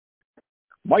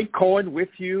Mike Cohen with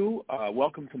you.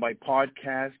 Welcome to my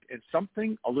podcast. It's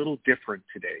something a little different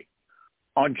today.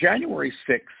 On January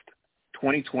 6th,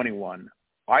 2021,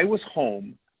 I was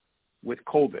home with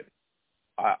COVID.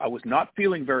 I was not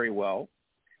feeling very well,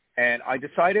 and I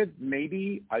decided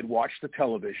maybe I'd watch the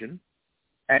television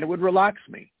and it would relax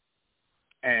me.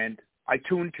 And I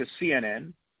tuned to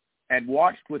CNN and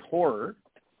watched with horror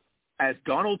as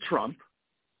Donald Trump,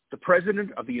 the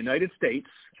President of the United States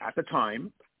at the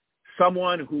time,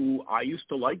 someone who I used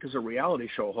to like as a reality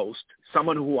show host,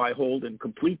 someone who I hold in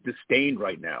complete disdain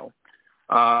right now,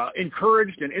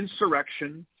 encouraged an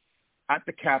insurrection at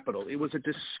the Capitol. It was a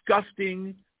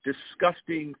disgusting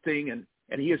thing, and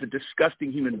he is a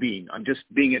disgusting human being. I'm just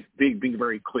being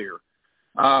very clear.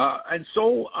 And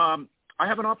so I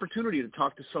have an opportunity to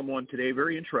talk to someone today,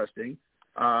 very interesting,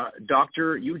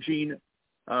 Dr. Eugene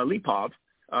Lipov,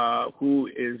 who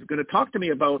is going to talk to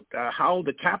me about how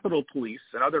the Capitol Police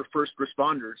and other first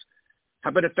responders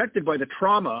have been affected by the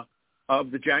trauma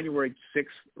of the January 6th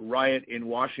riot in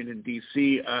Washington,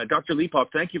 D.C. Dr. Lipov,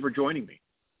 thank you for joining me.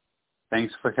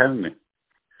 Thanks for having me.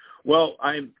 Well,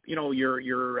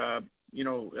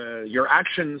 your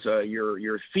actions,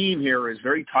 your theme here is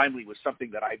very timely with something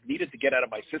that I've needed to get out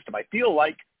of my system. I feel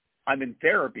like I'm in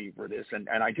therapy for this, and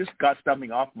I just got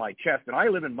something off my chest. And I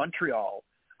live in Montreal.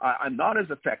 I'm not as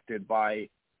affected by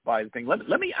the thing.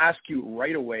 Let me ask you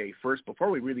right away first, before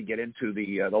we really get into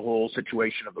the whole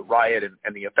situation of the riot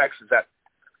and the effects, is that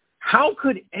how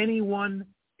could anyone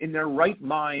in their right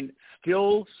mind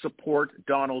still support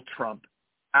Donald Trump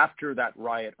after that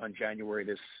riot on January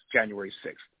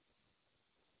 6th?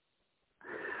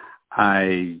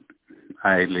 I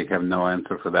really have no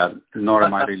answer for that, nor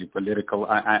am I really political.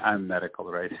 I'm medical,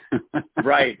 right?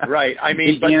 Right. I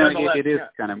mean, but it is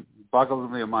kind of boggles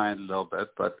my mind a little bit,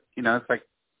 but, it's like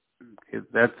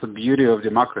that's the beauty of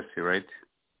democracy, right?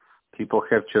 People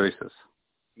have choices.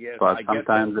 Yes, but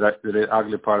sometimes the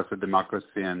ugly parts of democracy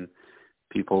and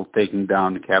people taking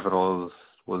down the capitals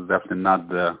was definitely not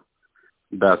the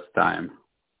best time.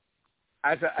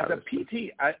 As a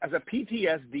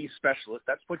PTSD specialist,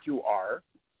 that's what you are.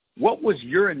 What was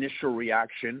your initial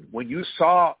reaction when you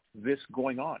saw this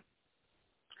going on?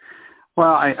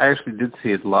 Well, I actually did see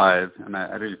it live, and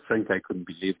I really frankly I couldn't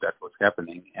believe that was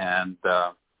happening.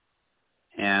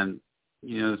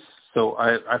 So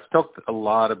I've talked a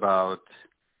lot about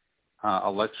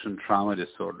election trauma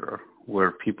disorder,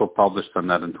 where people published on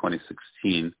that in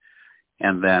 2016,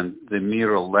 and then the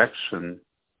mere election,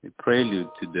 the prelude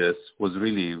to this, was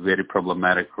really very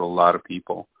problematic for a lot of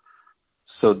people.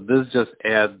 So this just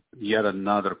adds yet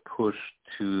another push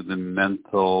to the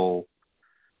mental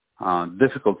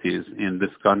difficulties in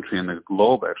this country and the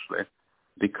globe, actually,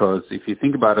 because if you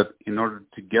think about it, in order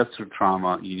to get through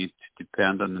trauma, you need to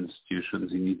depend on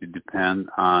institutions, you need to depend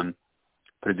on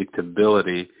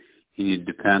predictability, you need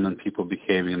to depend on people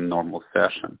behaving in a normal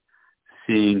fashion.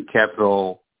 Seeing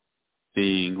Capitol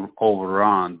being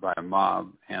overrun by a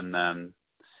mob and then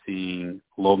seeing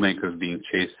lawmakers being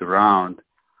chased around,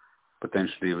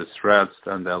 potentially with threats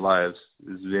on their lives,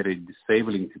 is very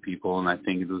disabling to people, and I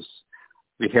think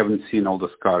we haven't seen all the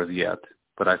scars yet,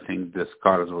 but I think the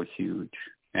scars were huge.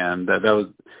 And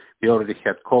we already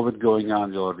had COVID going on,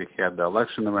 we already had the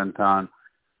election that went on,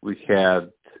 we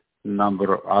had a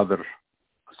number of other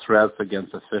threats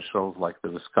against officials like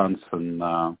the Wisconsin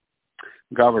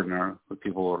governor, who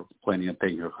people were planning on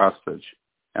taking her hostage,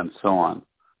 and so on.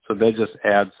 So that just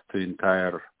adds to the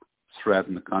entire threat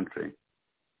in the country.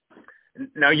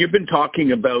 Now, you've been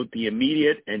talking about the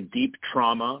immediate and deep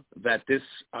trauma that this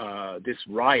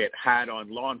riot had on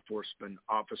law enforcement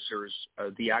officers,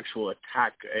 the actual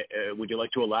attack. Would you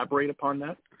like to elaborate upon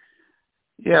that?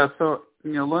 Yeah, so,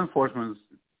 law enforcement,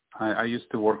 I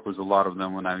used to work with a lot of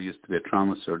them when I used to be a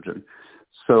trauma surgeon.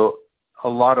 So a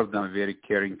lot of them are very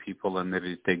caring people, and they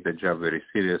really take their job very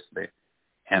seriously.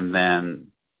 And then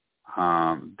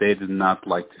they do not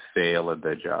like to fail at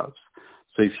their jobs.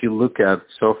 So if you look at,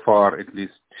 so far, at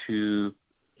least 2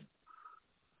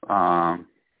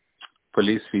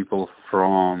 police people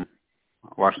from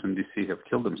Washington, D.C. have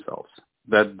killed themselves.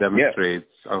 That demonstrates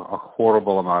a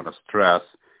horrible amount of stress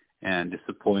and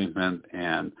disappointment,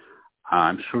 and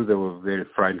I'm sure they were very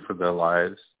frightened for their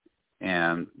lives,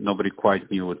 and nobody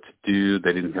quite knew what to do.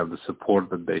 They didn't have the support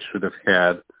that they should have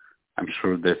had. I'm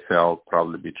sure they felt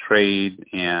probably betrayed,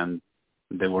 and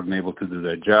they weren't able to do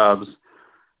their jobs.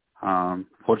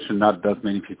 Fortunately, not that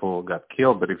many people got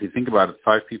killed, but if you think about it,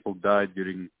 5 people died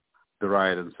during the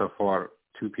riot, and so far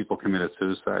 2 people committed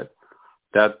suicide.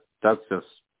 That's just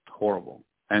horrible,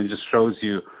 and it just shows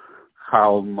you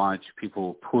how much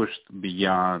people pushed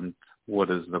beyond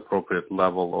what is the appropriate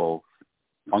level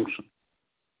of function.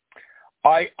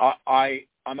 Like I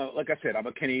said, I'm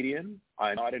a Canadian.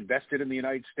 I'm not invested in the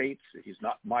United States. He's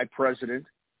not my president.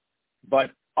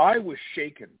 But I was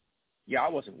shaken. Yeah, I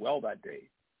wasn't well that day,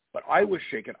 but I was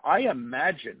shaken. I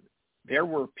imagine there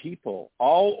were people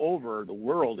all over the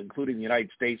world, including the United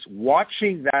States,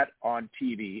 watching that on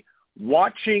TV,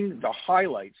 watching the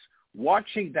highlights,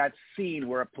 watching that scene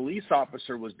where a police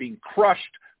officer was being crushed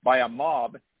by a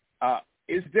mob.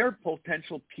 Is there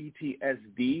potential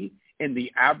PTSD in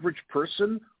the average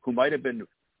person who might have been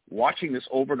watching this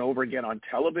over and over again on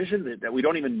television that we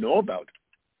don't even know about?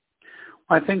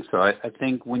 I think so. I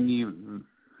think when you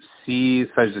see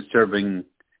such disturbing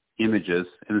images,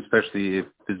 and especially if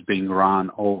it's being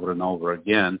run over and over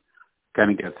again,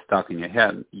 kind of gets stuck in your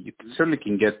head. You certainly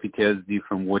can get PTSD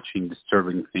from watching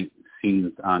disturbing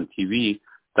scenes on TV.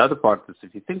 The other part is,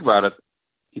 if you think about it,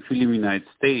 if you live in the United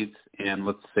States and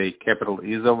let's say Capitol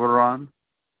is overrun,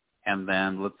 and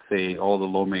then let's say all the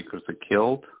lawmakers are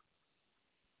killed,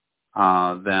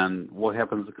 then what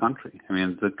happens to the country? I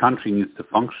mean, the country needs to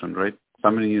function, right?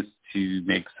 Somebody needs to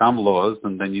make some laws,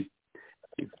 and then you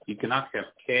cannot have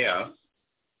chaos.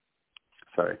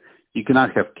 Sorry. You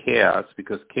cannot have chaos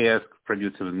because chaos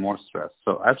produces even more stress.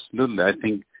 So absolutely, I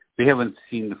think we haven't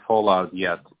seen the fallout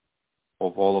yet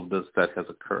of all of this that has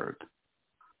occurred.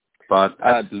 But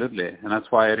absolutely, and that's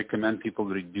why I recommend people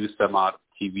reduce the amount of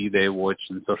TV they watch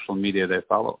and social media they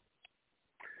follow.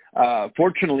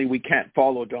 Fortunately, we can't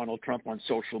follow Donald Trump on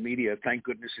social media. Thank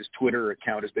goodness his Twitter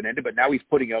account has been ended, but now he's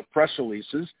putting out press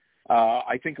releases.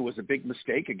 I think it was a big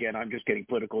mistake. Again, I'm just getting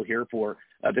political here for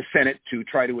the Senate to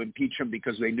try to impeach him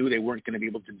because they knew they weren't going to be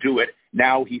able to do it.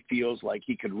 Now he feels like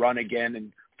he could run again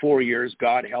in 4 years.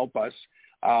 God help us.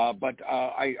 But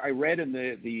I read in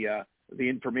the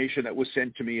information that was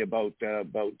sent to me about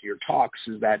your talks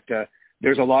is that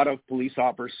there's a lot of police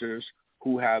officers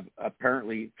who have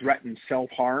apparently threatened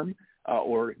self-harm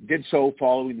or did so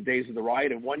following the days of the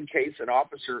riot. In one case, an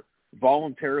officer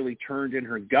voluntarily turned in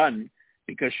her gun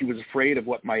because she was afraid of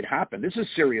what might happen. This is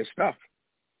serious stuff.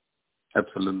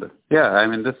 Absolutely. Yeah, I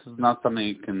mean, this is not something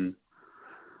you can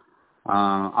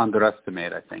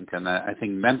underestimate, I think. And I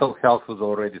think mental health was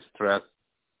already stressed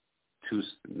to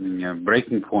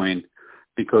breaking point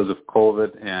because of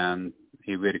COVID and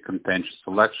a very contentious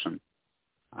election.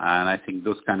 And I think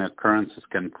those kind of occurrences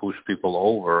can push people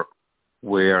over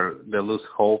where they lose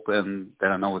hope and they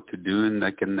don't know what to do, and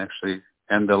they can actually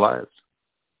end their lives.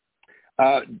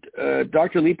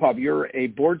 Dr. Lipov, you're a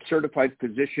board-certified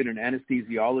physician in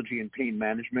anesthesiology and pain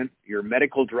management. You're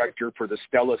medical director for the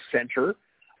Stella Center.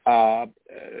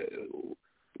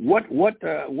 What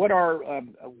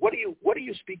do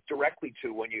you speak directly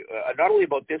to when you not only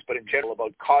about this but in general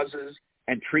about causes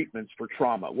and treatments for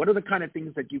trauma? What are the kind of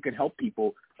things that you can help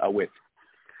people with?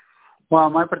 Well,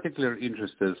 my particular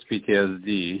interest is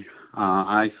PTSD.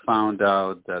 I found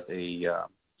out that a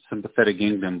sympathetic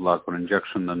ganglion block or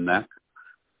injection in the neck,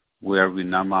 where we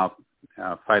numb up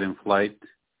fight and flight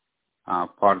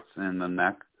parts in the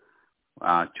neck,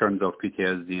 turns off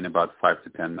PTSD in about 5 to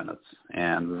 10 minutes.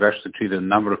 And we've actually treated a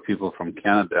number of people from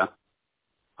Canada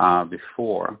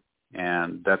before,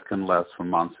 and that can last for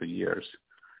months or years.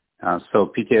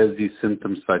 So PTSD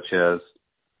symptoms such as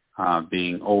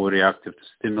being overreactive to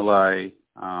stimuli,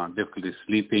 difficulty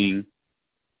sleeping,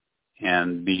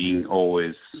 and being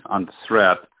always under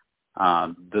threat,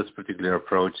 this particular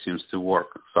approach seems to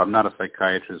work. So I'm not a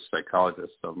psychiatrist,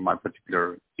 psychologist, so my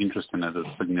particular interest in it is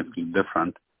significantly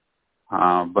different.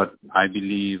 But I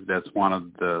believe that's one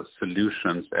of the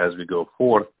solutions as we go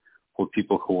forward for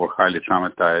people who are highly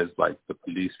traumatized, like the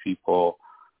police people,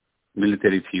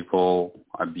 military people,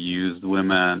 abused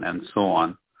women, and so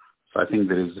on. So I think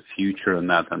there is a future in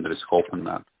that, and there is hope in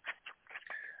that.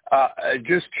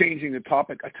 Just changing the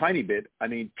topic a tiny bit, I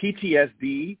mean,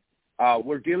 PTSD,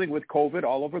 we're dealing with COVID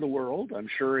all over the world. I'm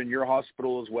sure in your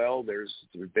hospital as well, there's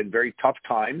been very tough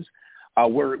times.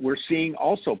 We're seeing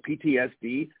also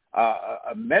PTSD,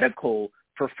 medical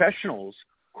professionals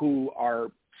who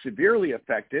are severely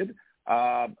affected,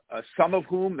 some of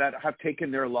whom that have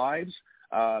taken their lives,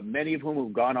 many of whom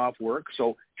have gone off work.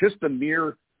 So just the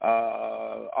mere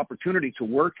opportunity to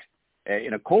work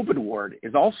in a COVID ward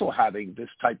is also having this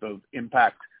type of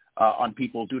impact on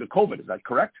people due to COVID. Is that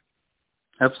correct?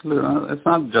 Absolutely. It's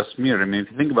not just mere. I mean,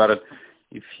 if you think about it,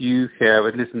 if you have,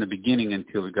 at least in the beginning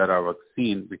until we got our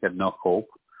vaccine, we had no hope.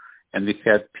 And we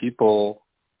had people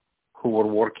who were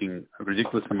working a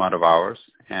ridiculous amount of hours,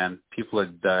 and people are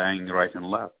dying right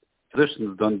and left.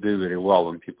 Physicians don't do very well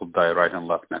when people die right and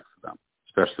left next to them,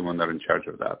 especially when they're in charge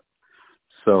of that.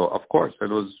 So, of course, it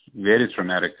was very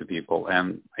traumatic to people.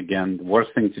 And, again, the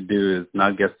worst thing to do is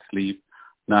not get sleep,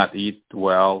 not eat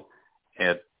well.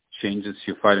 It changes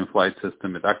your fight and flight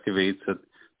system. It activates it.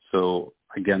 So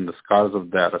again, the scars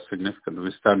of that are significant.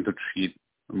 We're starting to treat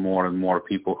more and more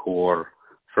people who are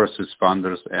first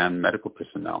responders and medical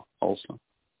personnel also.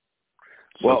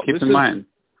 So well, keep in mind.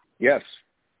 Yes.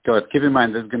 Go ahead. Keep in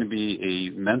mind there's going to be a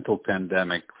mental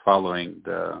pandemic following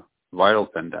the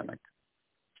viral pandemic.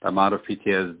 The amount of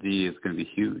PTSD is going to be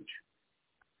huge.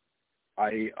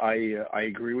 I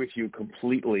agree with you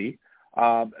completely.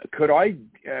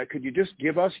 Could you just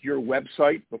give us your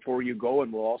website before you go,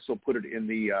 and we'll also put it in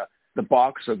the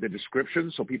box of the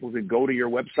description so people can go to your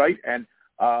website. And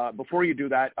before you do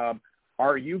that,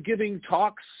 are you giving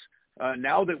talks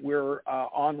now that we're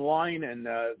online and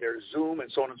there's Zoom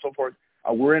and so on and so forth?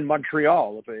 We're in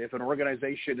Montreal. If an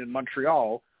organization in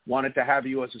Montreal wanted to have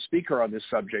you as a speaker on this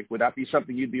subject, would that be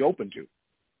something you'd be open to?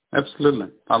 Absolutely.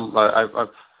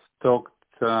 I've talked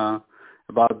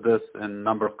about this in a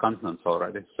number of continents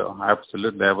already. So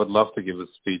absolutely, I would love to give a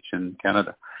speech in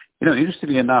Canada.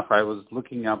 Interestingly enough, I was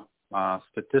looking up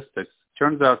statistics.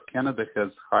 Turns out Canada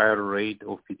has higher rate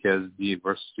of PTSD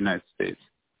versus the United States.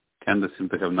 Canada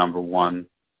seems to have number one.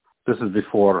 This is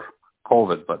before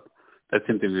COVID, but that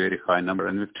seems to be a very high number.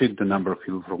 And we've treated a number of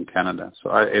people from Canada.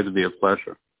 So it'll be a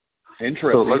pleasure.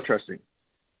 Interesting.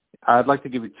 I'd like to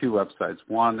give you two websites.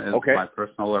 One is my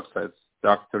personal website,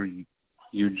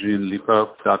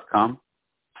 DrEugeneLipov.com.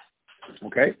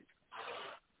 Okay.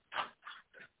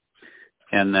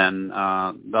 And then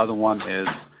the other one is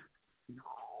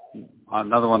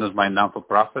my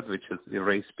non-for-profit, which is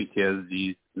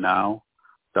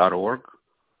ErasePTSDNow.org.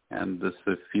 And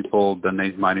if people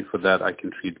donate money for that, I can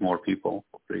treat more people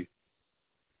for free.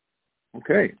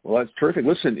 Okay. Well, that's terrific.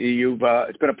 Listen,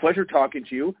 it's been a pleasure talking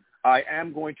to you. I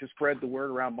am going to spread the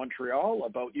word around Montreal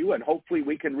about you, and hopefully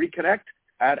we can reconnect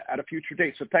at a future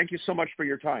date. So thank you so much for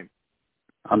your time.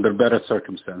 Under better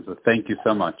circumstances. Thank you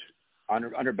so much.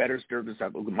 Under better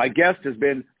circumstances. My guest has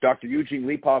been Dr. Eugene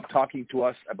Lipov talking to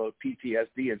us about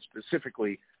PTSD and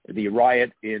specifically the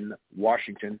riot in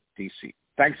Washington, D.C.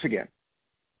 Thanks again.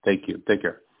 Thank you. Take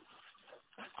care.